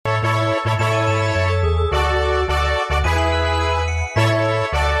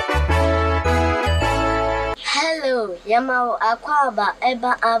Yama Aquaba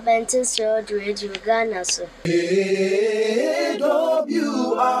Eba Adventist Road Radio Ghana so. AWR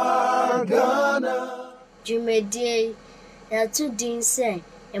Ghana. Jumedie ya tu din say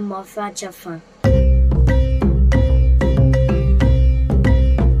Mmɔfra Kyɛfa.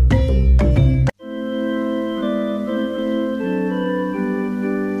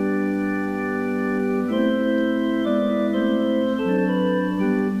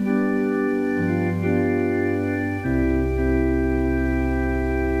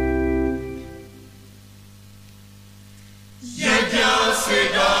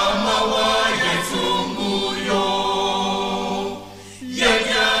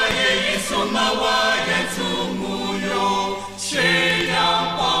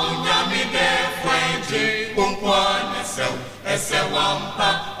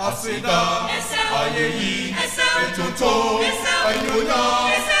 Asida, ayeyi, etoto, ayona,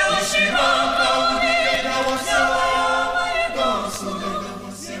 ishira, kaudi, yedawasa,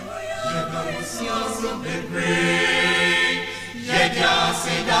 yedawasa, bebre,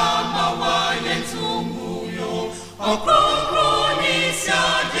 yedasida, mawa, yentumuyo, kronkron,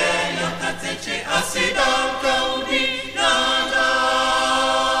 isade, yakateche, asida, kaudi, nada.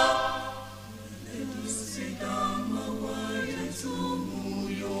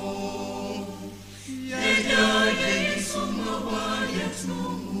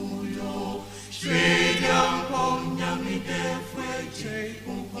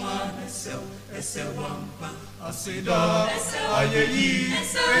 Asida, ayeyi,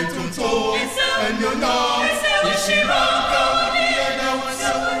 etoto, ayona, ishira, kaudi,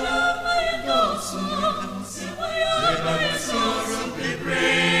 yedawasa, yedawasa, bebre,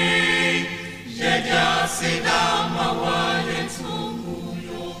 yedasida, mawa,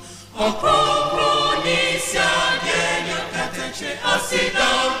 yentumuyo, kronkron, isade, yakateche, asida,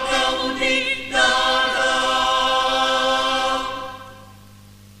 kaudi, nada.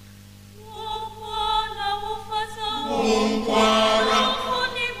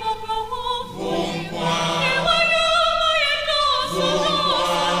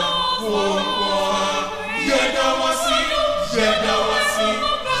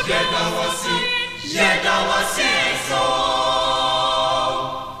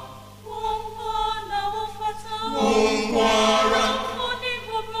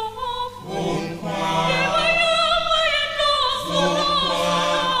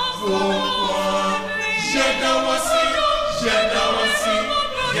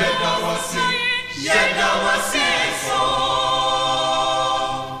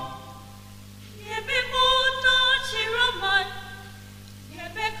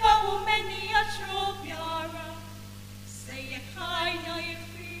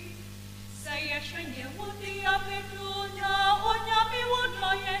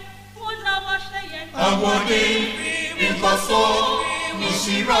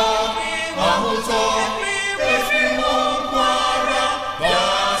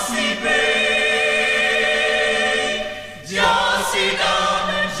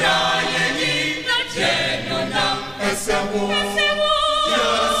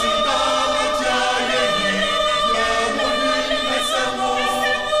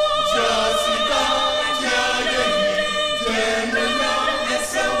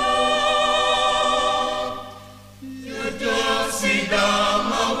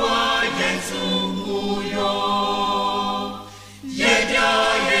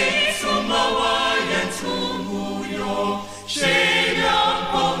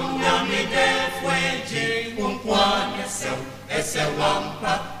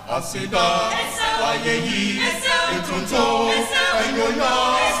 Asida, ayeyi, etoto, ayona,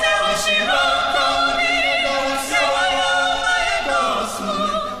 ishira, kaudi, yedawasa,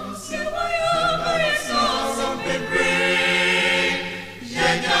 yedawasa, bebre,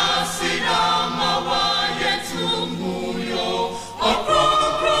 yedasida, mawa, yentumuyo,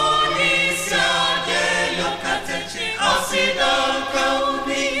 kronkron, isade, yakateche, asida,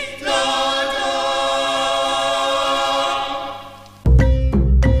 kaudi, nada.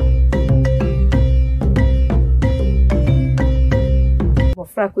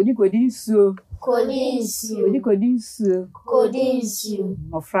 Mmɔfra kodinsuo.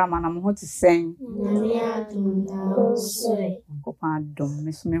 Mmɔfra mana mo ho te sɛn. Nkɔpa adom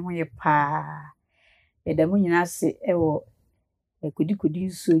me so me ho yɛ paa. Ɛda mo nyina ase ɛwɔ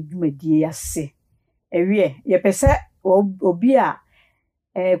kodinsuo dwumadie ase. Ɛwie yɛpɛ sɛ obi a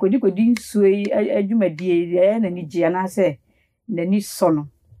kodinsuo yi adwumadie yɛ n'ani gye anaasɛ n'ani sɔ no.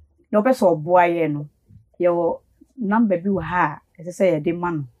 Na ɔpɛ sɛ ɔboa yɛ no. Yɛwɔ number bi wɔ ha a ɛsɛ sɛ yɛde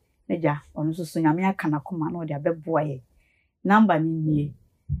ma no. Neja ɔno so nyame aka na koma na ɔde abɛboa yɛ. Number ni nie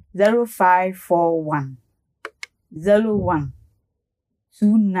 0541 01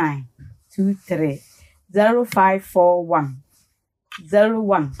 29 23 0541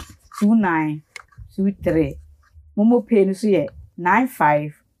 01 29 23. Momo pay no so ye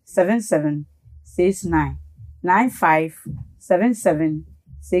 957769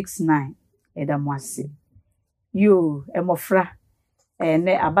 957769. Eda mwase. Yo, Mmɔfra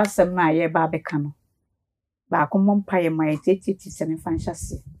ne Abasɛm na ye ba beka no. Ba akomo mpaye ma ye tete se me fa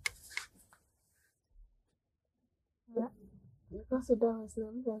nhyase. Because the dog is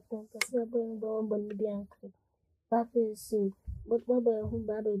not because we're going to be uncle. Papa is but Baba whom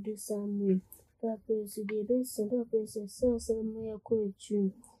Baba do some. Papa is the best and Papa is so me a cool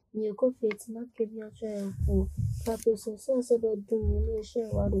tune. Your coffee, it's not give your child for Papa is so about doing you share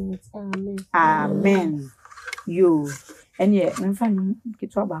what in it. Amen. Amen. Yo, and yet, when fun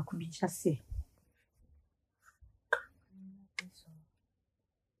get to about could be just say.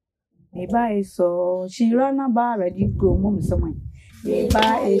 Eba so she ran about ready go mom someone.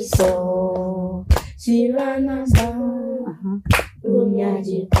 Eba so she ran about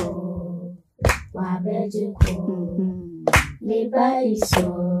Unyajiko Wabejiko Eba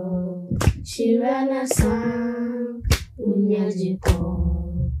so she ran a son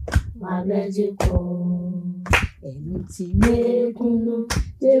Unyajiko Wabejiko Enuti me kunu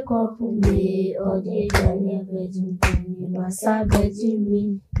Jacob me or the Daniel Virgin Masa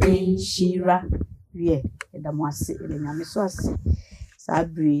Virgin Shira. Ye, the Mossy, the Yamiswas.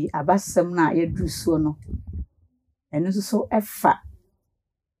 Sabri, Abasɛm na yɛduru so no. Ɛno nso so ɛfa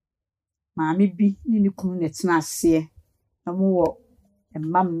maame bi ne ne kunu ne tena ase na mo wɔ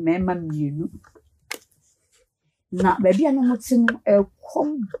mmarima mmienu. Na baabi a no mo te no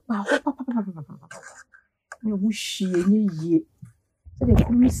ɛkɔm ba hɔ papapapapapa. Ne ho hwie nye yie. Sɛ de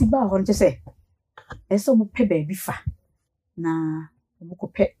kunu si ba hɔ no kyɛ sɛ ɛsɛ mo pɛ baabi fa. Na mo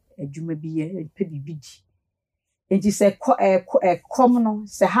kɔpɛ adwuma bi yɛ pɛ bibi di. Enti sɛ ɛkɔm no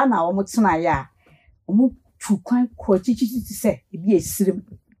sɛ ha na wɔn tena yɛ a wɔn tu kwan kɔ chichichi sɛ ebi esirim.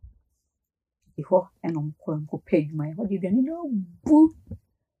 Hɔ ɛna wɔn kɔ pɛ adwuma yɛ. Hɔ de aduane no bu.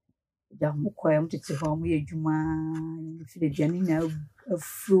 Ja mo kɔ wɔn tete hɔ wɔn yɛ adwuma. Fi de aduane na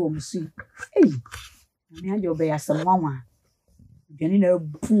afuro wɔn so. Ei. Me ade ɔbɛyɛ asɛm nwanwa. Aduane na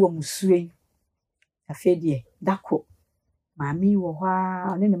bu wɔn so yi. Afɛ deɛ dako. Mami wɔ hɔ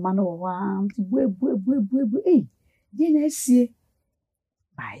a ne ma no wɔ hɔ a nti bu ei die na asie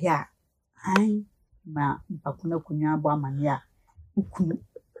ba ya ai ma mpakuna kunya abo amane a ukunu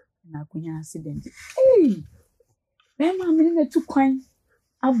na kunya accident ei be ma me na tu kwan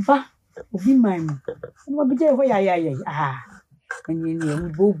aba obi man mu no bi je hɔ ya enye ne mu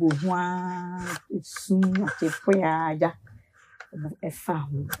bobo ho a sum atefo ya ja efa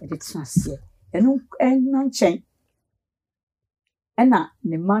ho e de tsase eno nkyɛn ɛna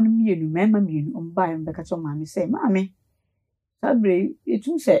ne ma no mienu mɛma mienu ɔmba mbɛka kyɛ maame sɛ maame sabre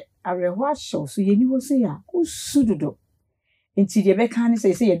etu sɛ awerɛho ahyɛw so yɛni hɔ sɛ ya osu dodo nti deɛ bɛka ne sɛ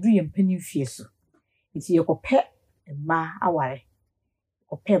yɛdu yɛ mpani fie so nti yɛkɔpɛ mma aware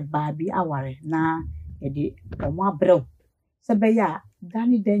kɔpɛ baa bi aware na yɛde ɔmo abrɛw sɛ bɛyɛ a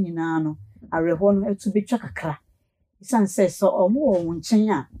dane dan nyinaa no awerɛho no etu betwa kakra isan sɛ sɛ ɔmo wɔ wo nkyɛn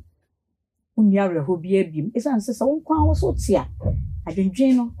a unni awerɛho bi abiem isan sɛ sɛ wo nkwa wo so tia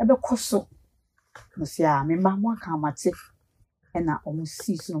adwendwen no ɛbɛkɔ so no se a me mma mo aka amate ɛna ɔmo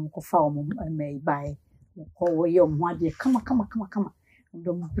si so no kɔfa ɔmo mai bae kɔ wɔ yɛ ɔmo ade kama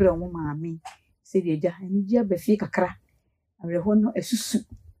ndo brɛ ɔmo maame sɛ de agya ani gye abafie kakra awerɛho no esusu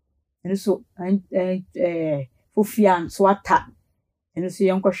ɛno so fofia nso ata ɛno so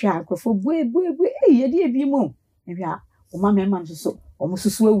yɛ nkɔhwɛ akrofo bue yɛde ebi mu ɛhwɛ a ɔma mɛma nso so ɔmo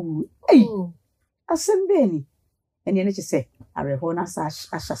susu awu ei asɛm bɛni ɛne ne kyɛ sɛ awerɛho na sa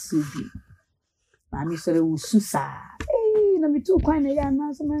ahyase bi maame sɔre wo susa ei na metu kwan na yɛ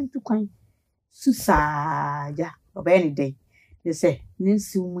anaasɛ mantu kwan susa ja ɔbɛyɛ ne dɛn ne sɛ ne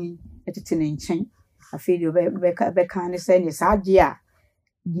nsiw mu yi ɛtete ne nkyɛn afei deɛ bɛka ne sɛ ne saa agye a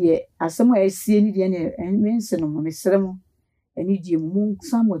deɛ asɛm a asie ne deɛ ne mense no mesrɛ mo ɛne deɛ mu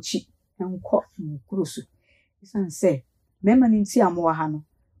nsa mɔkyi nkɔ nkuro so ɛsiane sɛ mɛma ne nti a mowɔ ha no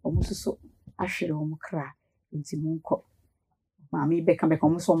ɔmo so ahwere ɔmo kra nti mu nkɔ maame bɛka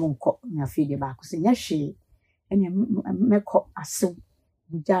ɔmo so ɔmo nkɔ na afei deɛ baako sɛ nyɛ hwee ɛne mɛkɔ asew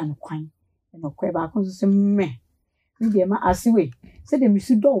bugya no kwan ɛna ɔkɔ baako nso sɛ mmɛ ne deɛ ma asewe sɛ de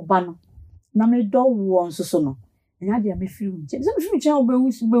misu dɔw ba no na me dɔw wɔ nso so no ɛnya deɛ mefiri nkyɛn sɛ mefiri nkyɛn wobɛwu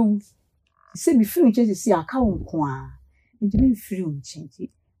sɛ mefiri nkyɛn sɛ aka wo nko a nti mefiri nkyɛn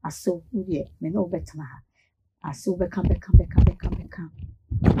nti asew wo deɛ me ne wobɛtena ha asew bɛka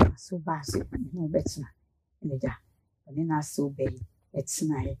asew baase me ne wobɛtena ɛna gya ɔne na asew bɛyi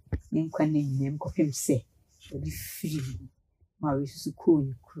ɛtena ne nkwa ne nyinam kɔpem sɛ ɔde firi ma resusu kɔɔ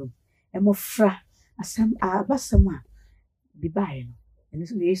ne kurom. Mmɔfra asɛm abasɛm a bi baeɛ no ɛno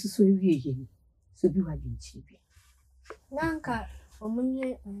nso Yesu so awie yɛ so bi wɔ adwenkyerɛ bi. Nanka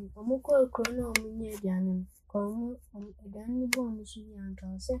omunye omukɔ kuro na omunye aduane ko aduane bɔ no so ni anka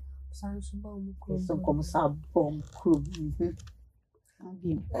sɛ sanso bɔ omukɔ So nkɔm sa bɔ kurom.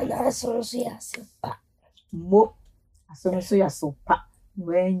 na asoro so ya sepa Mo asɛm so yɛ so pa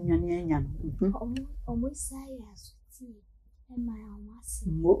wɔanyane omusai asuti ema ya wase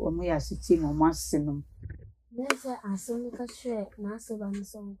mo ɔmo yɛ asiti na ɔmo asenom. nesa asɛm ka hwɛ na asɛba no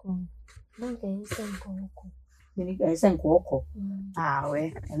so nkɔ nanka yɛsɛ nkɔ Mini ɛsɛ nkɔɔkɔ. Wɛ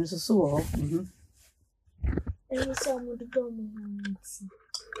ɛno nso so wɔ hɔ. ɛni sɛ ɔmododɔ mo nti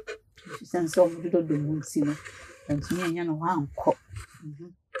Ɛsiane sɛ ɔmo dodɔ mu nti no ɛntumi anya no hɔ ankɔ.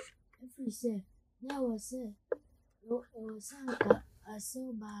 ɛfiri sɛ na wɔ sɛ nka asɛw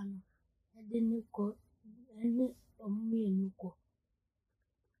baa no ɛde ne kɔ ɛne ɔmmienu kɔ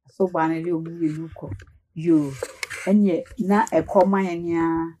So baa no de ɔmo mmienu kɔ. Yoo ɛnyɛ na ɛkɔma yɛn nea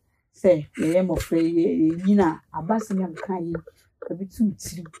sɛ yɛyɛ mmɔfra yɛnyina abasɛm a meka yi ebi tu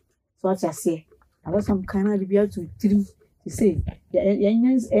tirim. So ɔte aseɛ abasɛm kan na de bi atu tirim te sɛ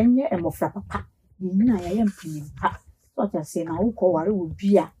yɛnyɛ mmɔfra papa yɛnyina yɛyɛ mpanyin pa. So ɔte aseɛ na wokɔware wɔ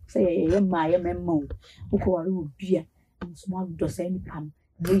bi a sɛ yɛyɛ mmaa yɛ mɛma o wokɔware wɔ bi a nso mo adɔ saa nipa no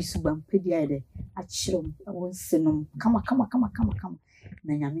na oyi suban pɛ di ayɛ dɛ akyerɛ mo ɛwɔ nsenom kama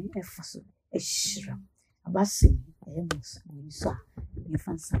na Nyame ɛfa so ɛhyira mo. Abasɛm ɛyɛ mo so a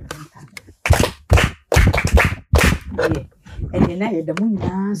yɛfa nsa nka ɛnɛ na yɛda mo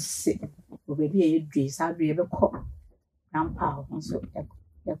nyinaa ase wɔ baabi a yɛdue saa bere yɛbɛkɔ na mpa a hɔ nso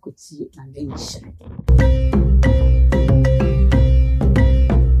yɛkɔtie na nhyira.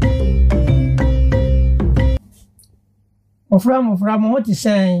 Mmɔfra mo ho te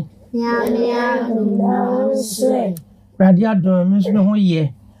sɛn? Rade adom me nso me ho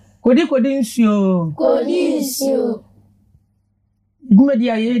yɛ. Kodi nsuo. Dwumadi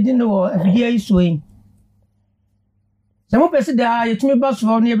a yɛdi no wɔ afidie yi so yi. Sɛ mopɛ sɛ daa yɛtumi ba so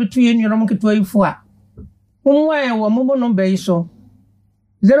hɔ na yɛbɛto yɛn nuanom ketewa yi fo a, mommoa yɛn wɔ momo nɔmba yi so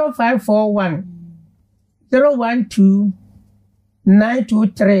 0541 012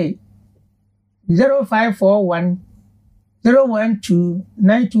 923 0541 012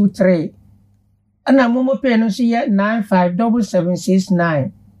 923 ana momo pay no so yɛ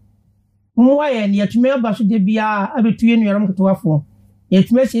 957769. Mommoa yɛn yɛtumi aba so de bia abɛto yɛn nuanom ketewa fo.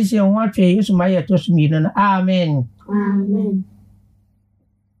 Yɛtumi asiesie ho atwe Yesu ma yɛtɔ so mmienu no. Amen.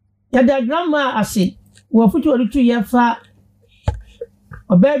 Yɛda grandma ase wɔ foto ɔde to yɛfa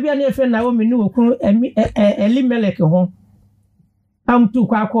ɔbaa bia ne yɛfɛ na wɔ mene wɔ kunu Elimelek ho amtu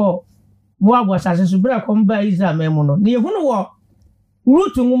kwakɔ Moab asase so bere akɔmba Israel man mu no ne yɛhunu wɔ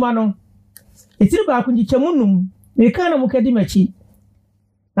Ruth nwoma no etiri baako nkyɛmu num meka na mukadi machi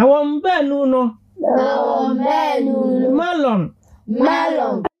na wɔn baanu no Malon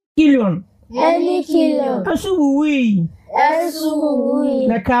Kilion Asuwui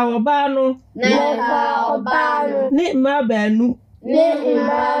na ka ọba no ne mma baanu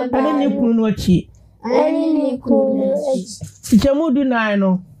ane ne kunu no akyi nkyɛmu du nan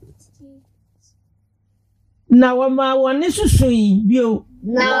no na wɔma wɔne susui bio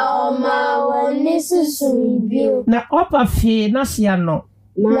na ɔpa fee n'aseɛ no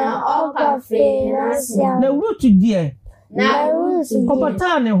na Ruth deɛ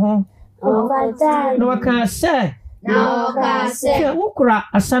ɔbata ne ho na wɔka sɛ sɛ wokura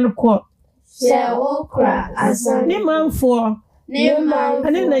asan kɔ ne manfoɔ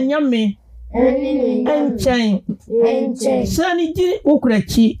ane na nyame nkyɛn sane di wokura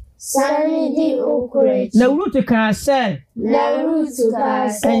akyi na Ruth ka sɛ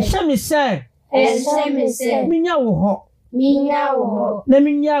ɛnhyɛ me sɛ menya wo hɔ na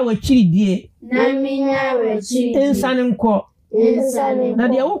menya w'akyiridie nsane nkɔ na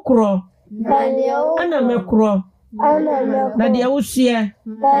deɛ wokorɔ ana mɛkorɔ na deɛ wosoɛ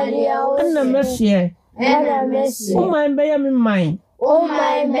ana mɛsoɛ woman bɛyɛ me man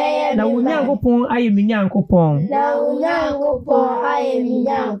na wo Nyankopɔn ayɛ me Nyankopɔn.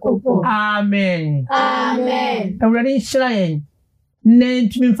 Amen. Awurade nhyira yɛn na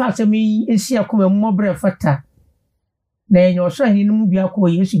ntumi mfa asɛm yi esi akoma mmɔbrɛ fata na yɛnyɛ ɔsoro ahene no mu bi akɔ wɔ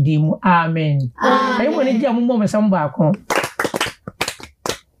Yesu din mu. Amen. Ayi mo ne di a mommɔ mesam baako.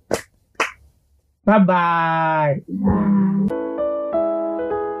 Bye bye.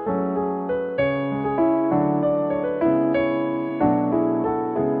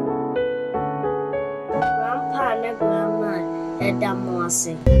 Grandpa and grandma ɛda mo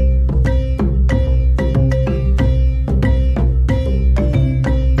ase.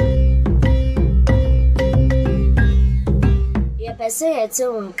 say it's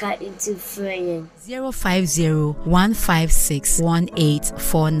on cat into frame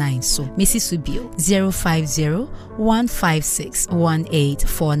 050-156-1849. So, Mrs. Subio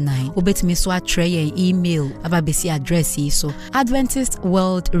 050-156-1849. Obetumi so atre yen email ababesi address yi so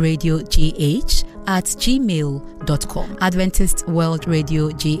adventistworldradiogh@gmail.com.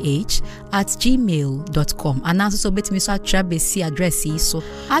 adventistworldradiogh@gmail.com. And also obetumi so atre besi address yi so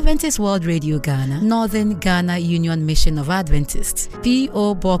Adventist World Radio Ghana, Northern Ghana Union Mission of Adventists,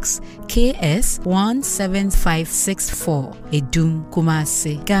 P.O. Box KS 17564, Edum,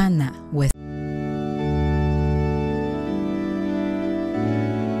 Kumasi, Ghana, West.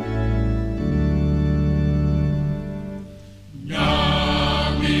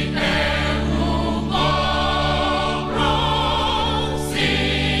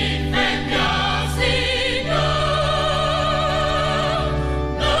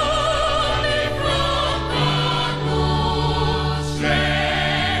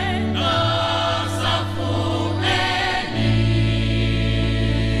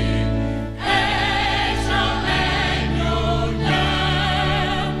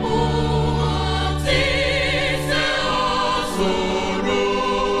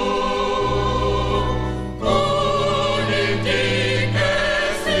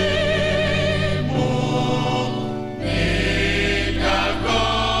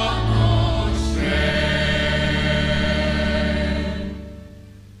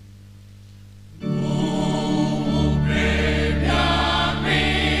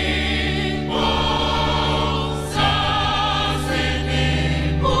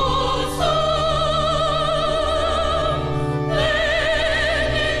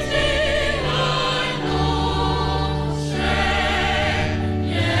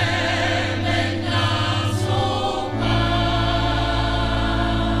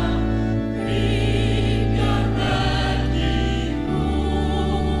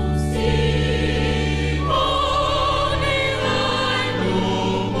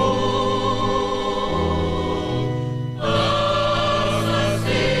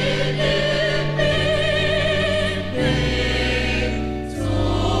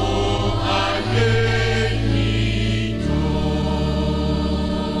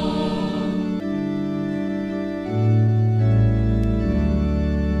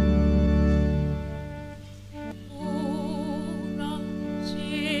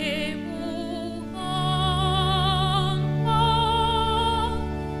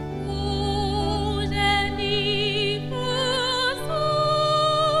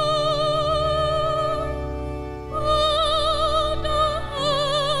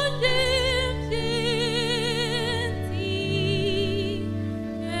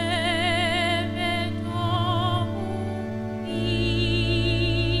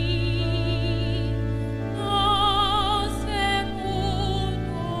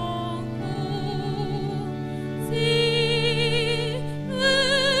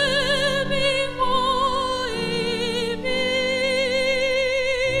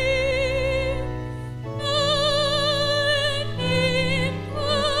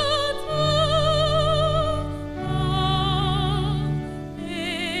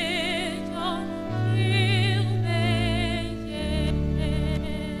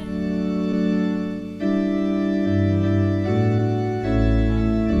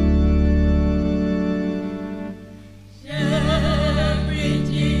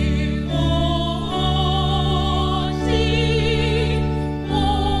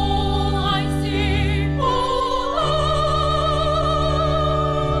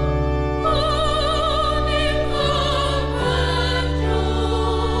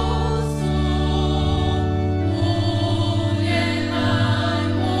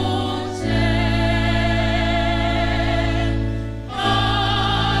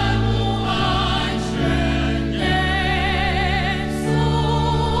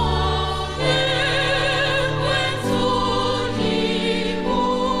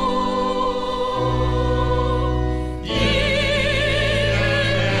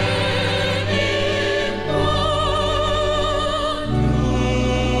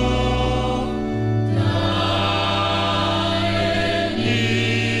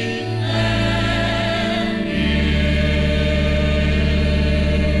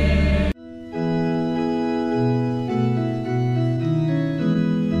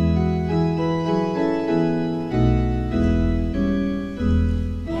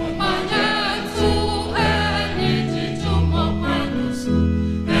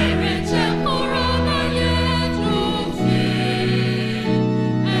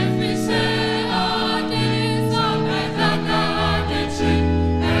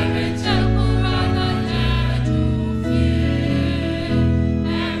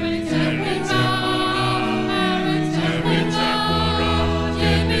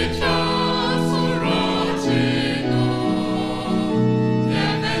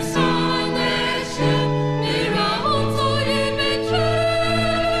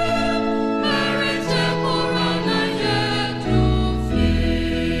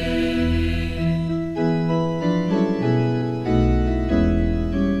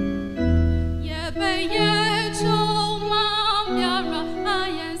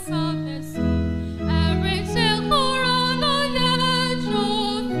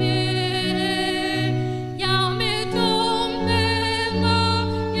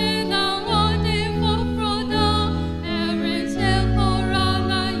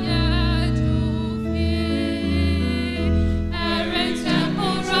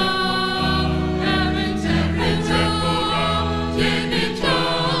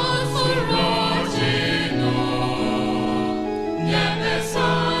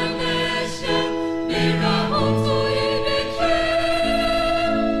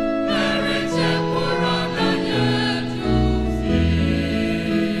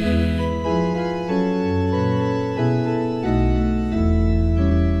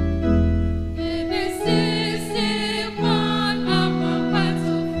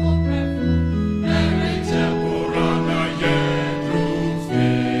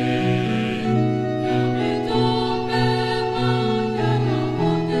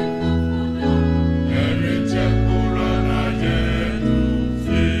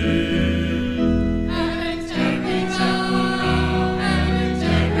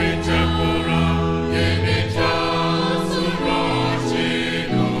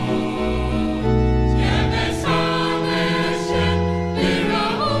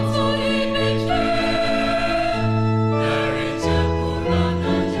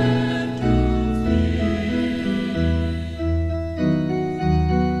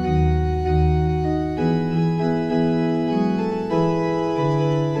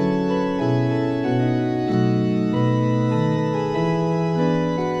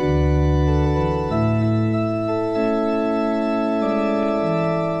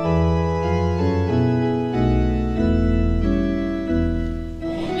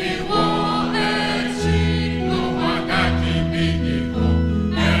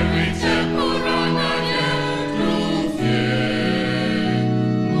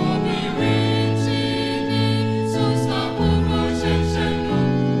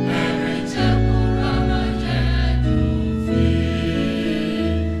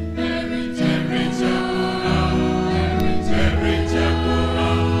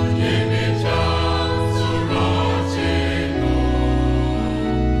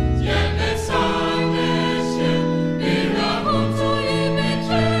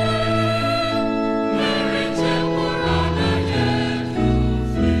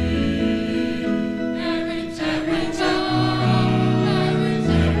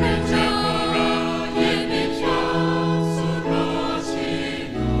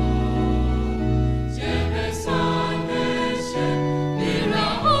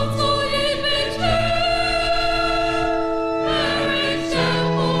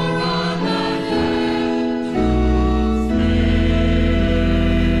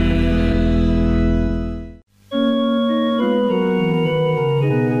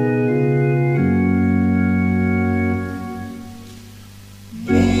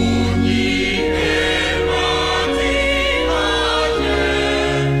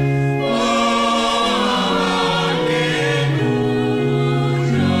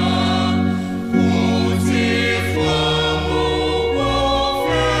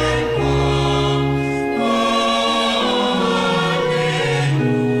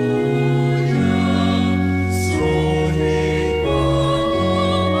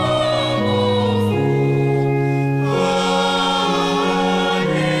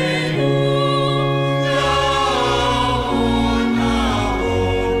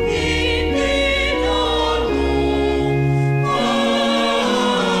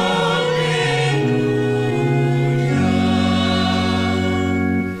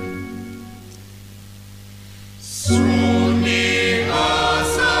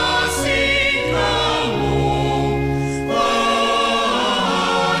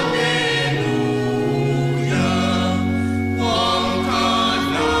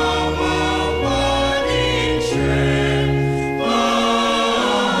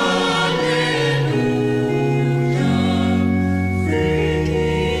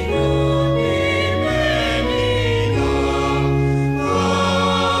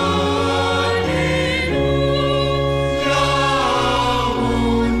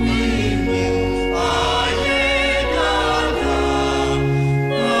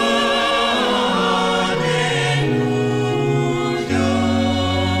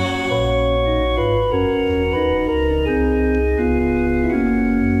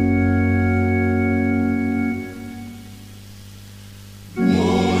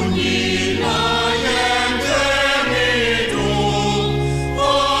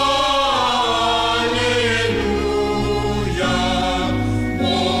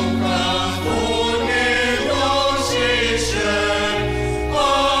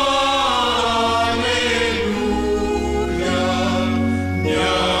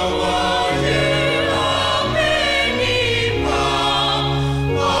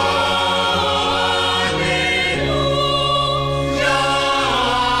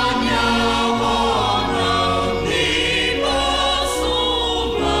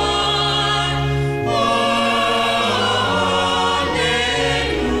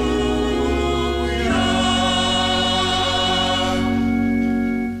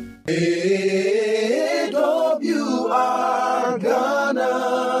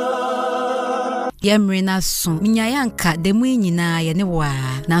 Yemrina so minyayanka demu nyina ye ne wa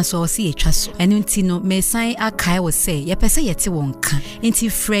nanso o se yetwa so eno nti no mesan akai wo se yepese yete wonka nti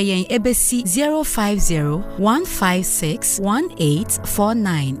frɛ yen ebesi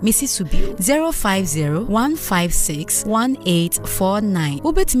 050-156-1849 Missy Subio 050-156-1849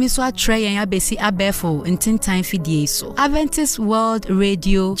 Ubetimi so atre yen abesi abefo ntintan fidie so Adventist World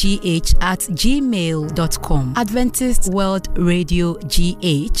Radio GH@gmail.com Adventist World Radio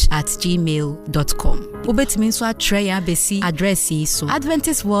GH@gmail.com Ubetimi so atre yen abesi address so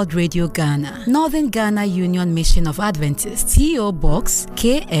Adventist World Radio Ghana Northern Ghana Union Mission of Adventists PO Box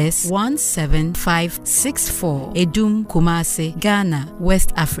KS 17564 Edum Kumase Ghana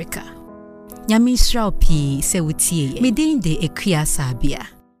West Africa Nyami Israel P se wutie midin de Ekuya Sabia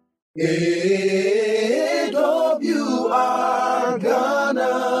AWR Ghana